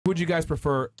Who'd you guys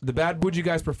prefer? Would you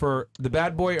guys prefer the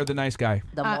bad boy or the nice guy?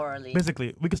 The morally.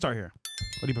 Basically, we can start here.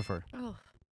 What do you prefer? Oh,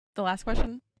 the last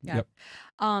question. Yeah. Yep.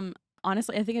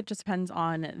 Honestly, I think it just depends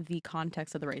on the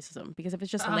context of the racism. Because if it's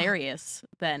just hilarious,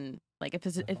 then like if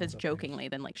it's jokingly,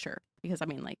 then like sure. Because I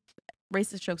mean like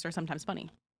racist jokes are sometimes funny,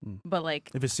 but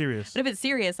like if it's serious,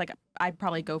 like I'd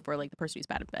probably go for like the person who's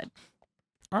bad in bed.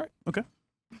 All right. Okay.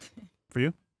 For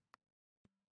you,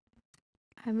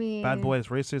 I mean, bad boy that's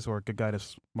racist or a good guy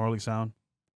that's morally sound?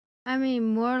 I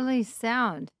mean, morally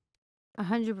sound,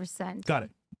 100%. Got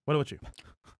it. What about you?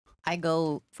 I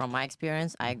go, from my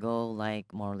experience, I go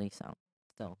like morally sound.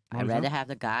 So I'd rather have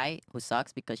the guy who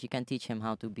sucks because you can teach him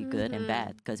how to be good and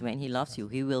bad. Because when he loves you,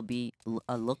 he will be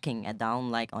looking down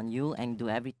like on you and do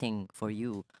everything for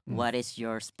you. What is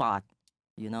your spot,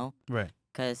 you know? Right.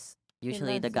 Because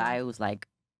usually the guy who's like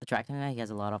attracting her, he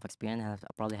has a lot of experience,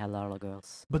 probably had a lot of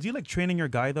girls. But do you like training your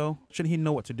guy though? Shouldn't he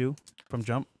know what to do from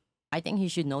jump? I think he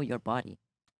should know your body.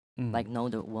 Like know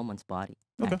the woman's body,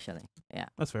 actually. Yeah.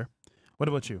 That's fair. What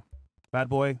about you? Bad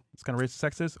boy, it's kind of racist,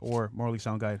 sexist, or morally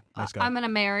sound guy, nice guy? I'm gonna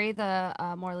marry the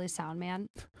morally sound man,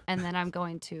 and then I'm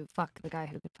going to fuck the guy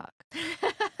who could fuck.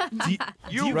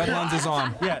 Red lens is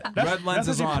on. Yeah, red lens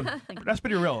is on. That's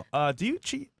pretty real. Do you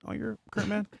cheat on your current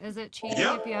man? Is it cheating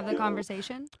if you have the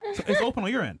conversation? So it's open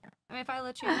on your end. I mean, if I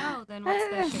let you know, then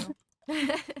what's the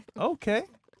issue? Okay,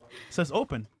 so it's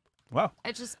open. Wow.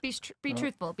 It just be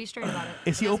truthful, be straight about it.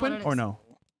 Is he open or no?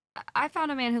 I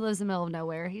found a man who lives in the middle of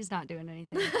nowhere. He's not doing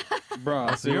anything.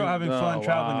 Bro, so you're having fun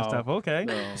traveling and stuff. Okay.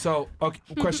 No. So, okay,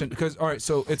 question, because all right,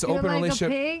 so it's an You're open like a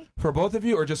relationship pig? for both of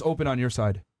you, or just open on your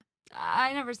side?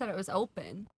 I never said it was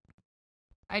open.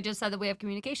 I just said that we have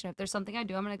communication. If there's something I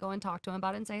do, I'm going to go and talk to him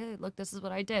about it and say, hey, look, this is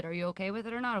what I did. Are you okay with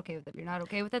it or not okay with it? If you're not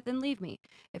okay with it, then leave me.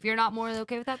 If you're not more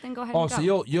okay with that, then go ahead and go.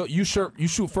 So you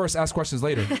shoot first, ask questions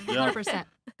later. 100%.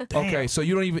 Okay, so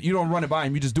you don't run it by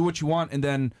him. You just do what you want and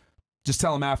then just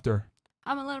tell him after.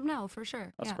 I'm going to let him know for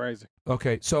sure. That's crazy.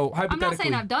 Okay, so hypothetically, I'm not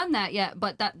saying I've done that yet,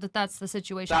 but that's the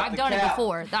situation. I've done it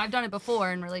before. I've done it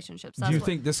before in relationships. Do you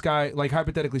think this guy, like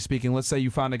hypothetically speaking, let's say you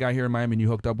found a guy here in Miami and you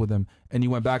hooked up with him, and you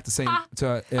went back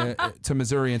to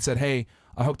Missouri and said, "Hey,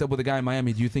 I hooked up with a guy in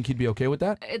Miami." Do you think he'd be okay with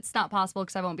that? It's not possible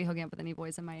because I won't be hooking up with any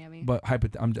boys in Miami. But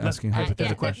I'm asking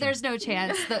hypothetical question. There's no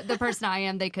chance. The person I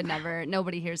am, they could never.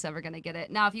 Nobody here's ever gonna get it.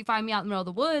 Now, if you find me out in the middle of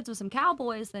the woods with some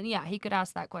cowboys, then yeah, he could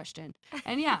ask that question.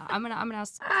 And yeah, I'm gonna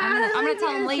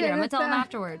tell him later. I'm gonna tell him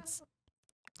afterwards.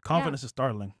 Confidence is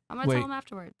startling. I'm gonna tell him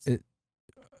afterwards.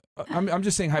 I'm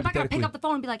just saying hypothetically. I'm not gonna pick up the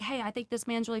phone and be like, "Hey, I think this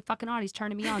man's really fucking hot. He's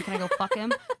turning me on. Can I go fuck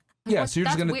him?" Yeah, so you're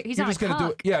just gonna do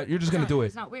it. Yeah, you're just gonna do it.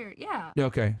 It's not weird. Yeah. Yeah.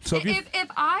 Okay. So if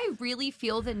I really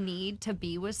feel the need to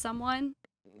be with someone,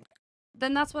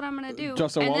 then that's what I'm gonna do.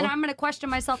 And then I'm gonna question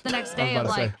myself the next day of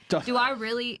like, do I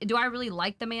really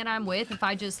like the man I'm with if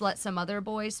I just let some other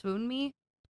boy swoon me?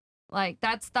 Like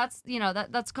that's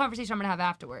a conversation I'm gonna have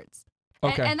afterwards.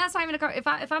 Okay. And that's not even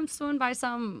if I'm swooned by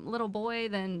some little boy,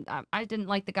 then I didn't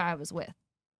like the guy I was with.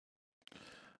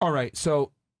 All right.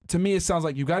 So to me, it sounds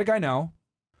like you got a guy now.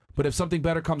 But if something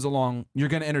better comes along, you're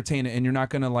going to entertain it and you're not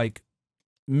going to like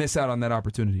miss out on that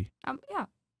opportunity. Yeah.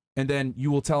 And then you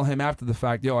will tell him after the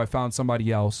fact, yo, I found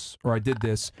somebody else or I did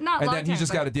this. Not and long then he's term,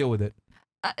 just got to deal with it.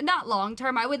 Not long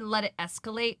term. I wouldn't let it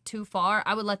escalate too far.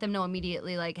 I would let them know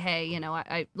immediately, like, hey,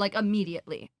 I like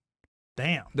immediately.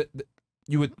 Damn.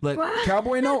 You would let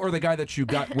Cowboy know or the guy that you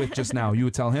got with just now? You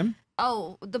would tell him?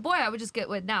 Oh, the boy I would just get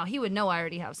with now. He would know I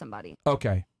already have somebody.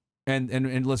 Okay.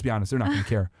 And let's be honest, they're not going to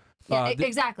care. Yeah,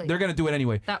 exactly. They're gonna do it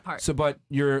anyway. That part. So, but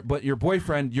your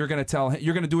boyfriend, you're gonna tell him,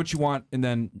 you're gonna do what you want, and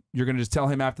then you're gonna just tell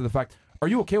him after the fact. Are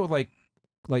you okay with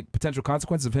like potential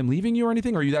consequences of him leaving you or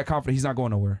anything? Or are you that confident he's not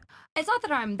going nowhere? It's not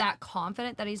that I'm that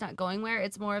confident that he's not going where.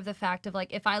 It's more of the fact of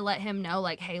like if I let him know,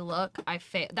 like, hey, look,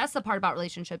 that's the part about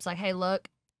relationships. Like, hey, look,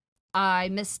 I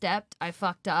misstepped, I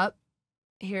fucked up.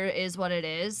 Here is what it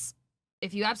is.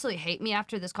 If you absolutely hate me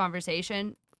after this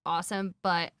conversation, awesome,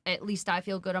 but at least I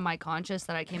feel good on my conscience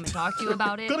that I came and talked to you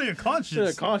about it. Good on your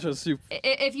conscience.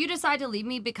 If you decide to leave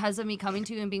me because of me coming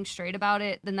to you and being straight about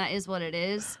it, then that is what it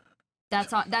is.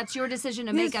 That's your decision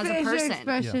to make as a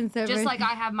person. Just like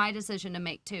I have my decision to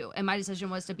make too, and my decision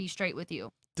was to be straight with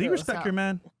you. Do you respect your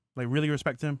man? Like really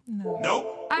respect him? No.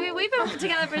 Nope. I mean, we've been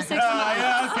together for 6 months.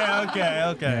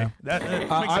 Yeah, okay.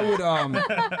 I would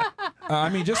I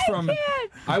mean, just from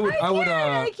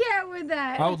I can't with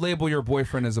that. I would label your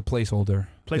boyfriend as a placeholder.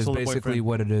 Is basically boyfriend.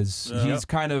 what it is. He's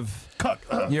kind of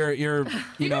you're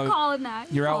you know can call him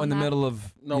that. You're out in the middle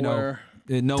of nowhere.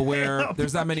 nowhere.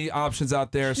 There's not many options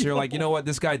out there. So you're like, you know what?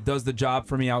 This guy does the job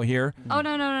for me out here. Oh,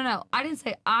 no. I didn't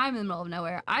say I'm in the middle of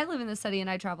nowhere. I live in the city and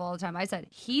I travel all the time. I said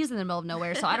he's in the middle of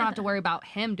nowhere, so I don't have to worry about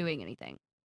him doing anything.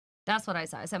 That's what I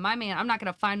said. I said, my man, I'm not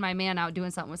going to find my man out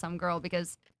doing something with some girl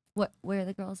because where are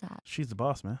the girls at? She's the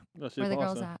boss, man. Where are the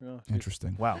girls at?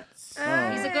 Interesting. Wow. He's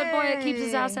a good boy that keeps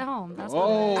his ass at home. That's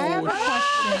what I have a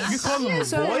question. You call him a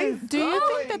So, boy? do you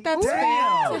think that that's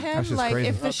fair to him? That's just Like, crazy.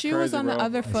 if the That's shoe was crazy, on the bro.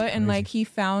 other That's foot and crazy. like he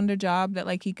found a job that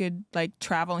like he could like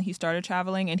travel and he started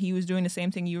traveling and he was doing the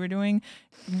same thing you were doing,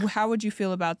 how would you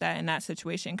feel about that in that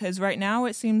situation? Because right now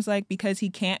it seems like because he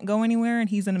can't go anywhere and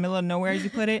he's in the middle of nowhere, as you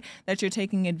put it, that you're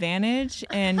taking advantage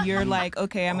and you're like,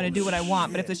 okay, I'm gonna do what I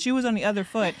want. But if the shoe was on the other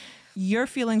foot, your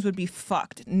feelings would be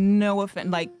fucked. No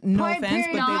offense, like no offense,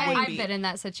 but No, they would I've be. been in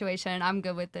that situation. I'm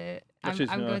good with it. I'm good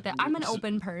with it. I'm an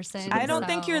open person. I don't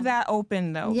think so- you're that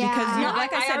open though, Yeah. because you're, No,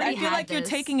 like I I said, I already feel had like you're this.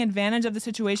 taking advantage of the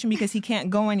situation because he can't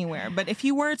go anywhere. But if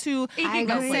he were to, He can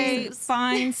go let's say, places.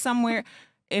 find somewhere.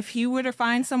 If he were to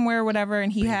find somewhere, whatever,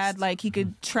 and he had like he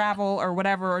could travel or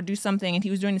whatever or do something, and he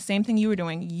was doing the same thing you were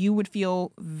doing, you would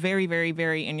feel very, very,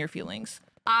 very in your feelings.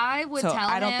 I would So tell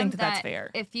I don't him think that that's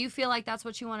fair. if you feel like that's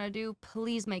what you want to do,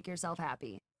 please make yourself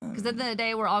happy. Because at the end of the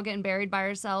day, we're all getting buried by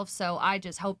ourselves. So I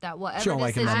just hope that whatever She don't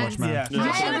like him that much, man. Yeah.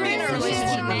 You shouldn't be in a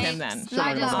relationship with makes, him then. I just She hope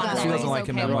doesn't that like he's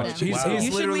him okay that with much. him. He's Wow. You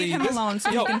should literally leave him alone so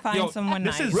you can find someone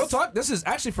this nice. is- Real talk. This is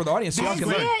actually for the audience. So y'all can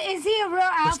learn. Is he a real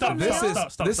alpha Stop, male?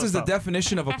 This is the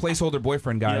definition of a placeholder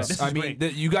boyfriend, Yeah, guys. this is I mean,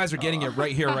 great. you guys are getting it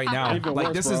right here, right now. Even Like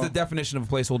worse, this is bro. the definition of a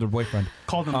placeholder boyfriend.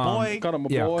 Called him boy. Call him a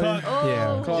Yeah. boy.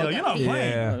 Yeah. Yo, you're not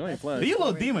playing. Yeah. You ain't playing. You a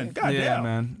little demon. God Yeah, damn.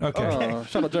 man. Okay.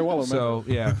 Shout out Jay Waller, man. So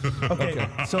yeah. Okay.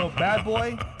 So bad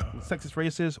boy, sexist,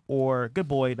 racist, or good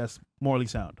boy that's morally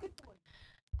sound.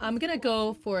 I'm gonna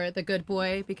go for the good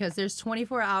boy because there's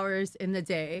 24 hours in the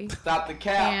day. Stop the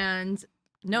cap. And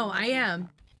no, I am.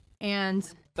 And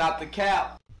Stop the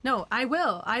cap. no, I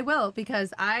will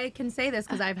because I can say this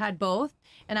because I've had both,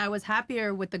 and I was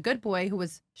happier with the good boy who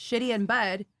was shitty in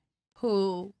bed,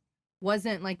 who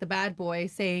wasn't like the bad boy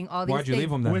saying all these Why'd you things.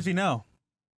 leave him then? Where's he now?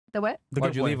 The what? The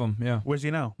Why'd good you boy. leave him? Yeah. Where's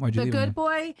he now? Why'd you The leave good him?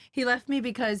 boy, he left me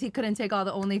because he couldn't take all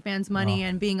the OnlyFans money Oh.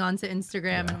 and being onto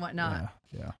Instagram and whatnot.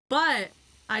 Yeah. But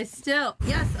I still,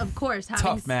 yes, of course, having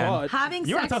Tough, man. having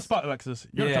You're in a sex. tough spot, Alexis.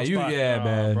 You're in a Yeah, tough you. spot. Yeah,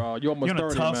 man. Bro, you almost You're in a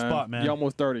 30, tough man. spot, man. You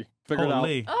almost 30. Figure it out.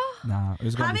 Holy. Nah, it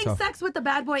was gonna be Having tough. sex with the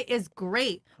bad boy is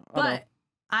great, I know. but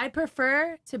I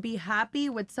prefer to be happy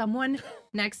with someone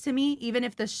next to me, even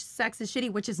if the sex is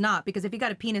shitty, which is not, because if you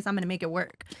got a penis, I'm gonna make it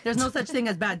work. There's no such thing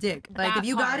as bad dick. Like, That if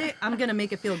you got part. it, I'm gonna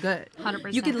make it feel good.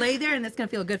 100%. You can lay there and it's gonna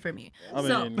feel good for me. I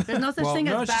So, mean- there's no such Well, thing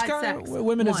no, as it's just bad kinda- sex.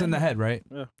 women is in One. the head, right?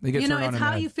 Yeah. They get You know, turned on it's in the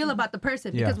how head. you feel about the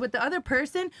person. Yeah. Because with the other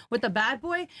person, with the bad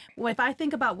boy, if I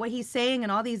think about what he's saying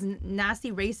and all these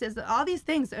nasty racist, all these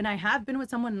things, and I have been with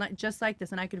someone just like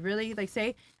this, and I could really like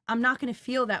say, I'm not gonna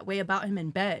feel that way about him in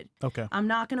bed. Okay. I'm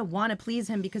not gonna want to please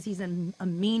him because he's a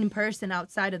mean person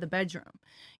outside of the bedroom.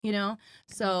 You know,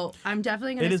 so I'm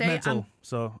definitely It gonna is say mental.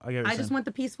 So I get what I you're just saying. want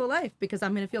the peaceful life because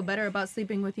I'm gonna feel better about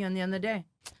sleeping with you on the end of the day.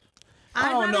 I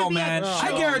I'd don't rather know, be a- man. Oh,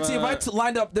 I guarantee if I man.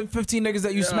 lined up them 15 niggas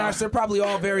that you smashed, they're probably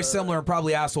all very similar and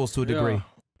probably assholes to a degree. Yeah.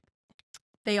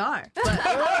 They are. But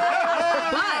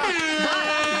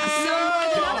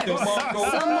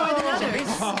some more than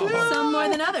others. Some more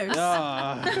than others.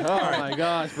 Oh my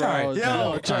gosh, bro. All right.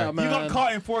 Yo, chill, you man. got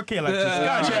caught in 4K, Alexis.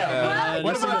 God damn.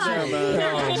 What What about about you?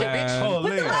 man? Oh, man.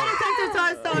 Holy. Lie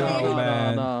detector test on me. Oh,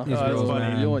 man. No, These Oh, that's girls, funny.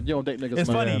 man. You don't date niggas, It's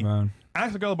man. funny. Yeah, man.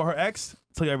 Ask a girl about her ex,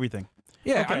 tell you everything.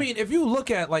 Yeah, Okay. I mean, if you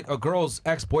look at like a girl's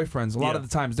ex-boyfriends, a lot Yeah. of the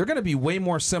times they're gonna be way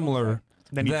more similar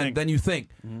Than you think. than you think.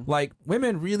 Like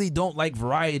women really don't like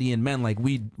variety in men like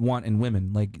we want in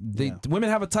women. Like women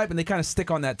have a type and they kind of stick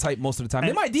on that type most of the time. They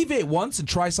And- might deviate once and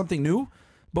try something new,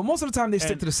 but most of the time they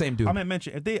stick And to the same dude. I'm gonna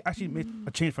mention if they actually made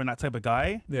a change for that type of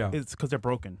guy, Yeah. it's because they're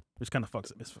broken, which kind of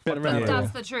fucks. It's fucked Been up. around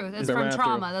That's the truth. It's Been from ran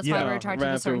trauma. through. That's Yeah. why we're attracted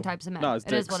Ran to certain through. types of men. No, it's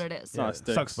It is dicks. what it is. No, Yeah, it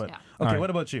sticks. sucks, but Yeah. okay. Alright. What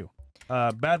about you?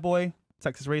 Bad boy,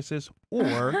 sexist, racist,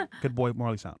 or good boy,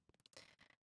 morally sound?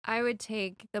 I would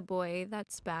take the boy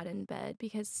that's bad in bed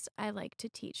because I like to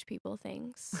teach people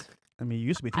things. I mean, you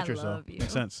used to be a I teacher, so love you.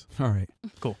 makes sense. All right.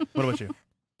 Cool. What about you?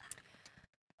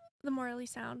 The morally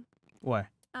sound. Why?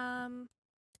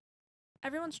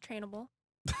 Everyone's trainable.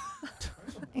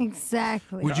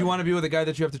 Exactly. Would you want to be with a guy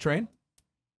that you have to train?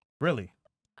 Really?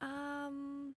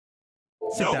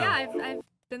 Sit down. Yeah, I've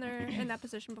been there in that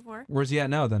position before. Where's he at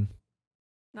now then?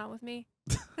 Not with me.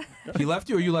 He left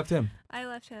you or you left him? I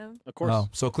left him. Of course. Oh,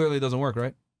 so clearly it doesn't work,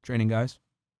 right? Training guys.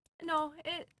 No,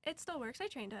 it still works. I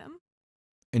trained him.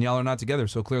 And y'all are not together,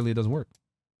 so clearly it doesn't work.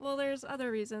 Well, there's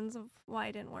other reasons of why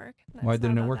it didn't work. Why It's not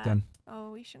didn't it about work that. then?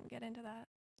 Oh, we shouldn't get into that.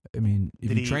 I mean, if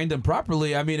Did you he- trained him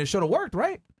properly, I mean, it should have worked,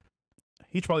 right?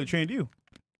 He probably trained you.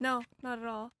 No, not at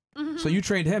all. So you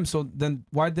trained him. So then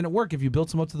why didn't it work if you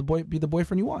built him up to be the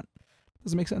boyfriend you want?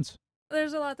 Doesn't make sense.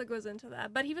 There's a lot that goes into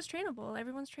that, but he was trainable.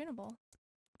 Everyone's trainable.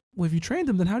 Well, if you trained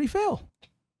him, then how'd he fail?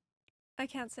 I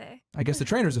can't say. I guess the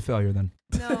trainer's a failure then.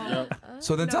 No.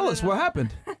 So then No, tell no, us no. what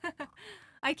happened.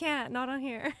 I can't. Not on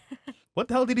here. What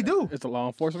the hell did he do? It's a law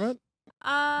enforcement.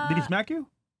 Did he smack you?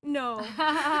 No.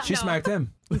 She No. smacked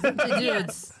him.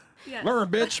 Yes. Yes. Learn,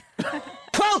 bitch.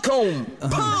 Welcome.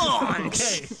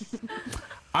 Okay.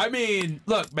 I mean,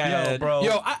 look, man. Yo, bro.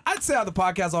 I'd say on the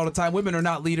podcast all the time, women are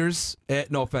not leaders.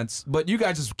 No offense, but you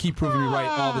guys just keep proving me right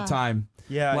all the time.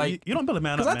 Yeah, Like, you don't build a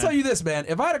man up, Because I man. tell you this, man.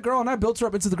 If I had a girl and I built her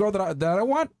up into the girl that I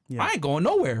want, I ain't going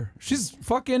nowhere. She's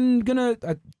fucking gonna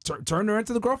turn her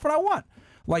into the girlfriend I want.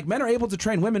 Like, men are able to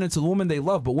train women into the woman they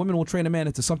love, but women will train a man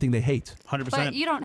into something they hate. 100%. But you don't